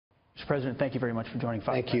President, thank you very much for joining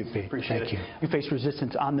Fox. Thank you, Pete. Appreciate it. You faced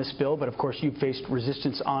resistance on this bill, but of course you've faced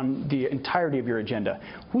resistance on the entirety of your agenda.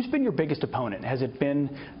 Who's been your biggest opponent? Has it been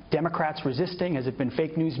Democrats resisting? Has it been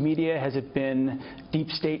fake news media? Has it been deep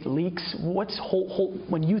state leaks?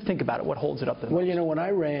 When you think about it, what holds it up the most? Well, you know, when I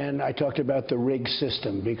ran, I talked about the rigged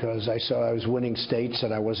system because I saw I was winning states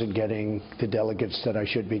and I wasn't getting the delegates that I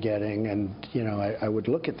should be getting. And, you know, I would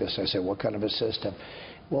look at this. I said, what kind of a system?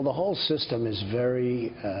 Well, the whole system is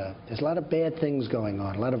very, there's a lot of bad things going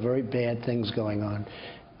on, a lot of very bad things going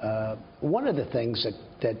on. One of the things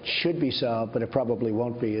that should be solved, but it probably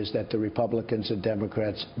won't be, is that the Republicans and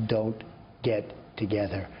Democrats don't get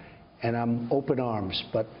together. And I'm open arms,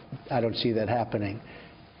 but I don't see that happening.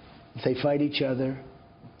 They fight each other.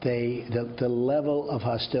 The level of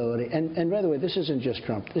hostility, and by the way, this isn't just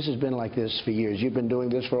Trump. This has been like this for years. You've been doing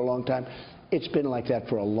this for a long time. It's been like that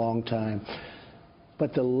for a long time.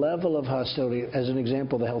 But the level of hostility, as an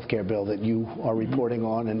example, the health care bill that you are reporting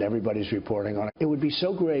on and everybody's reporting on, it would be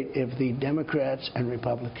so great if the Democrats and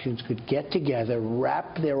Republicans could get together,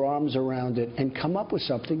 wrap their arms around it, and come up with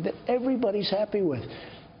something that everybody's happy with.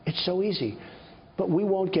 It's so easy. But we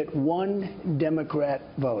won't get one Democrat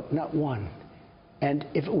vote, not one. And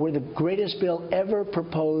if it were the greatest bill ever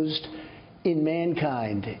proposed in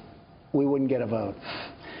mankind, we wouldn't get a vote.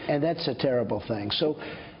 And that's a terrible thing. So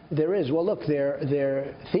there is, well, look,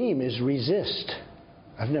 their theme is resist.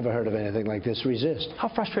 I've never heard of anything like this, resist. How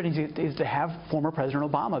frustrating is it to have former President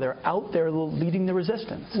Obama? They're out there leading the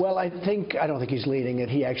resistance. Well, I don't think he's leading it.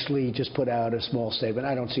 He actually just put out a small statement.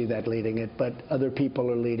 I don't see that leading it, but other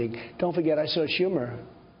people are leading. Don't forget, I saw Schumer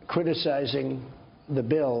criticizing the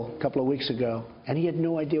bill a couple of weeks ago, and he had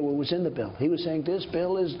no idea what was in the bill. He was saying this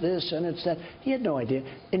bill is this and it's that. He had no idea.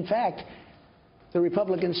 In fact, the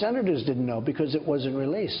Republican senators didn't know because it wasn't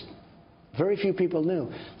released. Very few people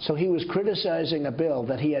knew. So he was criticizing a bill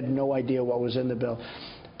that he had no idea what was in the bill.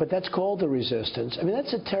 But that's called the resistance. I mean,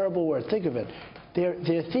 that's a terrible word. Think of it.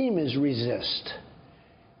 Their theme is resist.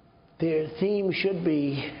 Their theme should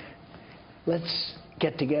be, let's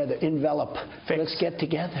get together, envelop, let's get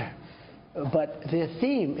together. But their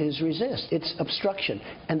theme is resist. It's obstruction.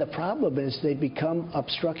 And the problem is they become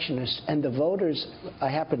obstructionists. And the voters, I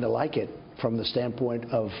happen to like it from the standpoint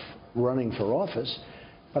of running for office,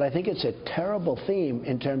 but I think it's a terrible theme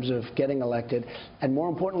in terms of getting elected. And more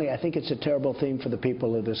importantly, I think it's a terrible theme for the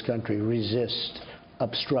people of this country. Resist,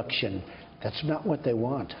 obstruction. That's not what they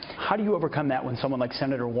want. How do you overcome that when someone like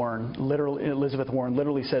Senator Warren, Elizabeth Warren,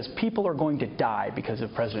 literally says people are going to die because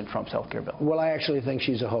of President Trump's health care bill? Well, I actually think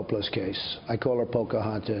she's a hopeless case. I call her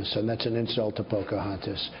Pocahontas, and that's an insult to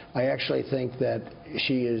Pocahontas. I actually think that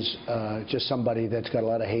she is just somebody that's got a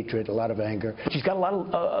lot of hatred, a lot of anger. She's got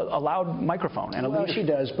a loud microphone. And well, she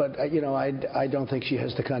does, but you know, I don't think she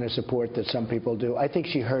has the kind of support that some people do. I think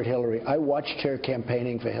she hurt Hillary. I watched her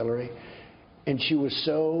campaigning for Hillary. And she was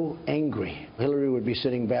so angry. Hillary would be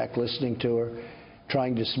sitting back listening to her,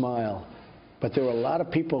 trying to smile. But there were a lot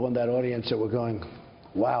of people in that audience that were going,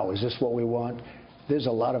 wow, is this what we want? There's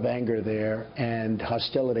a lot of anger there and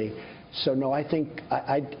hostility. So, no, I think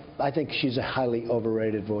she's a highly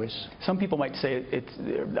overrated voice. Some people might say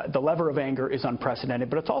the lever of anger is unprecedented,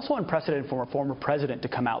 but it's also unprecedented for a former president to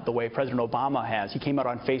come out the way President Obama has. He came out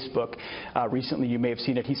on Facebook recently. You may have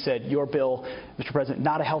seen it. He said, your bill, Mr. President,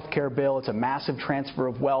 not a health care bill. It's a massive transfer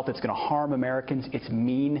of wealth. It's going to harm Americans. It's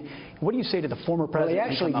mean. What do you say to the former president? Well,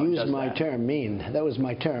 he actually used my term, mean. That was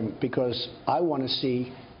my term, because I want to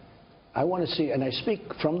see, and I speak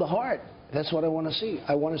from the heart. That's what I want to see.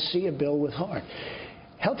 I want to see a bill with heart.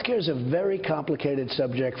 Healthcare is a very complicated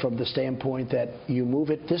subject from the standpoint that you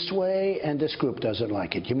move it this way and this group doesn't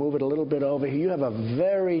like it. You move it a little bit over here. You have a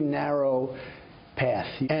very narrow path.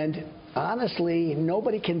 And honestly,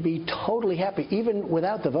 nobody can be totally happy, even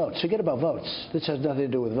without the votes. Forget about votes. This has nothing to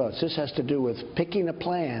do with votes. This has to do with picking a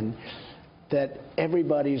plan that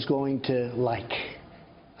everybody's going to like.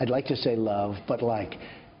 I'd like to say love, but like.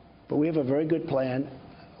 But we have a very good plan.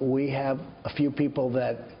 We have a few people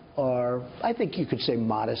that are, I think you could say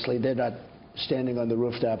modestly, they're not standing on the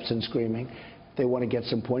rooftops and screaming. They want to get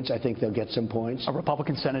some points. I think they'll get some points. Are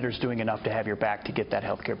Republican senators doing enough to have your back to get that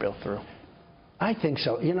health care bill through? I think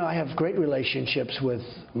so. You know, I have great relationships with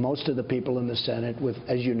most of the people in the Senate, with,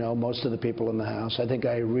 as you know, most of the people in the House. I think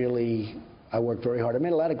I work very hard. I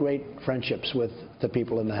made a lot of great friendships with the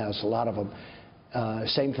people in the House, a lot of them.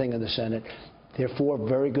 Same thing in the Senate. They're four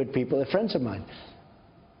very good people. They're friends of mine.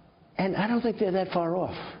 And I don't think they're that far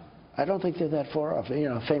off. I don't think they're that far off. You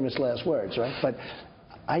know, famous last words, right? But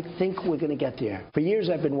I think we're going to get there. For years,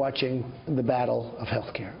 I've been watching the battle of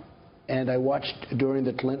health care. And I watched during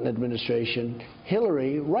the Clinton administration,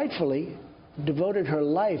 Hillary rightfully devoted her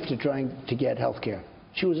life to trying to get health care.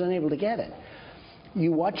 She was unable to get it.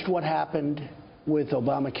 You watched what happened with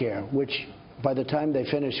Obamacare, which by the time they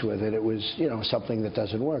finished with it, it was, something that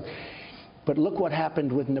doesn't work. But look what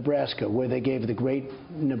happened with Nebraska, where they gave the great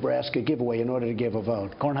Nebraska giveaway in order to give a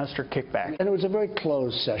vote. Cornhusker kickback. And it was a very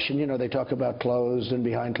closed session. They talk about closed and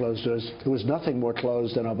behind closed doors. There was nothing more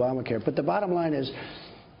closed than Obamacare. But the bottom line is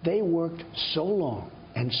they worked so long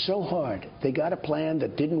and so hard. They got a plan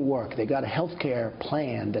that didn't work. They got a health care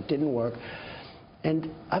plan that didn't work. And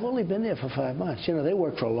I've only been there for 5 months. They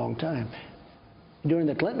worked for a long time. During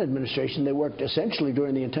the Clinton administration, they worked essentially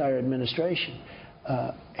during the entire administration.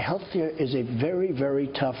 Health care is a very, very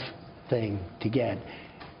tough thing to get.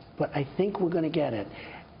 But I think we're going to get it.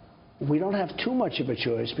 We don't have too much of a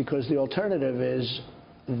choice because the alternative is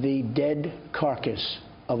the dead carcass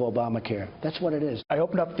of Obamacare. That's what it is. I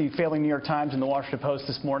opened up the failing New York Times and the Washington Post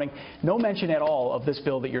this morning. No mention at all of this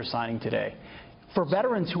bill that you're signing today. For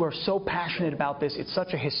veterans who are so passionate about this, it's such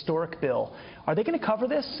a historic bill. Are they going to cover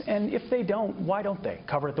this? And if they don't, why don't they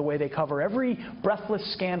cover it the way they cover every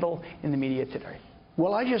breathless scandal in the media today?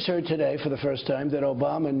 Well, I just heard today for the first time that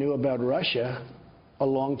Obama knew about Russia a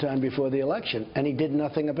long time before the election, and he did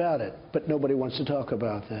nothing about it. But nobody wants to talk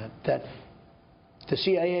about that. That the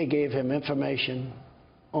CIA gave him information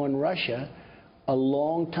on Russia a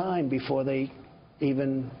long time before they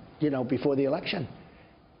even, before the election.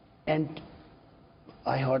 And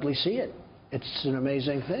I hardly see it. It's an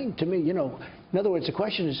amazing thing to me. In other words, the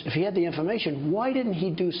question is, if he had the information, why didn't he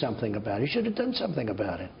do something about it? He should have done something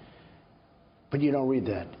about it. But you don't read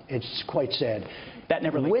that. It's quite sad. That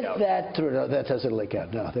never leaked out. No, that doesn't leak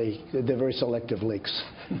out. No, they're very selective leaks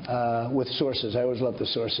with sources. I always love the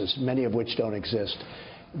sources, many of which don't exist.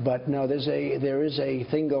 But no, there is a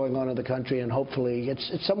thing going on in the country, and hopefully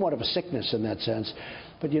it's somewhat of a sickness in that sense.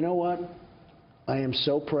 But you know what? I am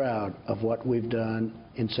so proud of what we've done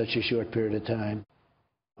in such a short period of time.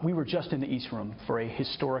 We were just in the East Room for a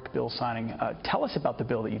historic bill signing. Tell us about the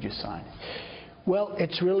bill that you just signed. Well,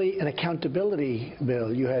 it's really an accountability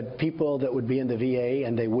bill. You had people that would be in the VA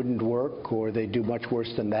and they wouldn't work, or they'd do much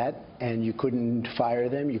worse than that, and you couldn't fire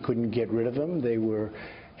them, you couldn't get rid of them. They were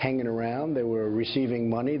hanging around, they were receiving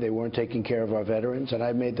money, they weren't taking care of our veterans, and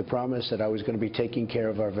I made the promise that I was going to be taking care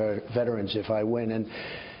of our veterans if I win. And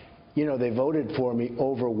they voted for me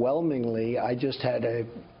overwhelmingly. I just had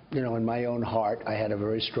in my own heart, I had a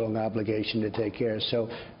very strong obligation to take care. So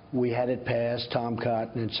we had it passed. Tom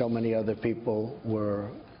Cotton and so many other people were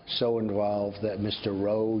so involved, that Mr.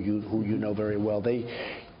 Rowe, who you know very well,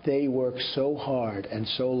 they worked so hard and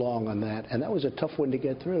so long on that, and that was a tough one to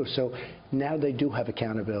get through. So now they do have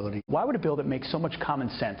accountability. Why would a bill that makes so much common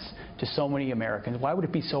sense to so many Americans, why would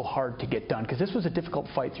it be so hard to get done? Because this was a difficult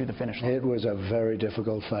fight through the finish line. It was a very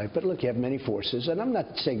difficult fight. But look, you have many forces, and I'm not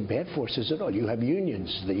saying bad forces at all. You have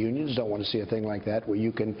unions. The unions don't want to see a thing like that where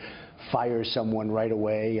you can fire someone right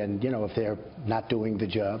away and, if they're not doing the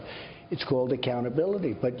job. It's called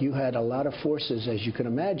accountability. But you had a lot of forces, as you can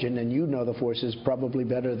imagine, and you know the forces probably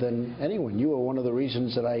better than anyone. You were one of the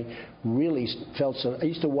reasons that I really felt so. I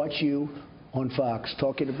used to watch you on Fox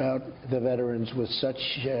talking about the veterans with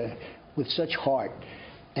such heart.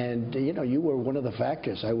 And, you were one of the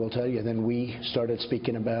factors, I will tell you. Then we started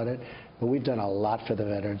speaking about it. But we've done a lot for the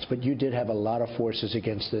veterans. But you did have a lot of forces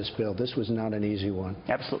against this bill. This was not an easy one.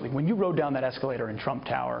 Absolutely. When you rode down that escalator in Trump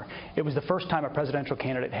Tower, it was the first time a presidential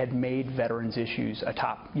candidate had made veterans issues a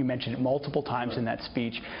top. You mentioned it multiple times in that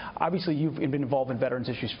speech. Obviously, you've been involved in veterans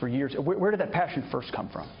issues for years. Where did that passion first come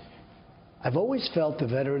from? I've always felt the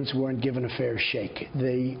veterans weren't given a fair shake.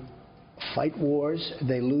 They fight wars,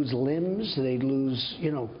 they lose limbs, they lose,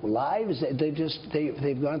 lives.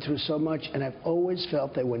 They've gone through so much, and I've always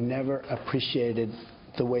felt they were never appreciated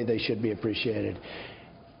the way they should be appreciated.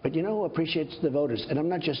 But you know who appreciates the voters? And I'm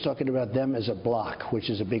not just talking about them as a bloc, which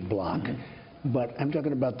is a big bloc, but I'm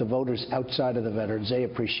talking about the voters outside of the veterans. They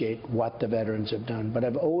appreciate what the veterans have done. But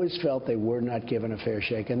I've always felt they were not given a fair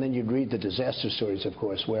shake. And then you'd read the disaster stories, of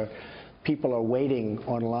course, where people are waiting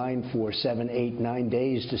online for 7, 8, 9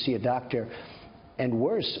 days to see a doctor, and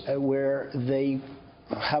worse, where they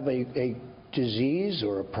have a disease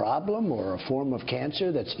or a problem or a form of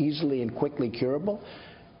cancer that's easily and quickly curable,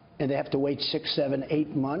 and they have to wait 6, 7,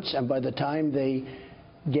 8 months, and by the time they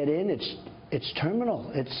get in, it's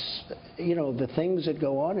terminal. It's, the things that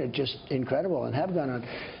go on are just incredible and have gone on.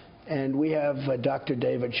 And we have Dr.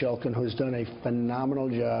 David Shulkin, who's done a phenomenal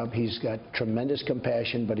job. He's got tremendous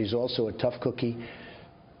compassion, but he's also a tough cookie.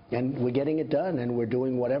 And we're getting it done, and we're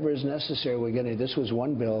doing whatever is necessary. This was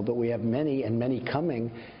one bill, but we have many and many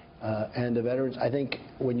coming. And the veterans, I think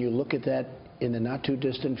when you look at that, in the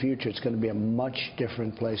not-too-distant future, it's going to be a much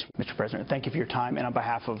different place. Mr. President, thank you for your time, and on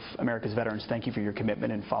behalf of America's veterans, thank you for your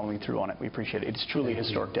commitment and following through on it. We appreciate it. It's truly a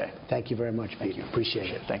historic day. Thank you very much, Pete.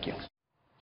 Appreciate it. Thank you.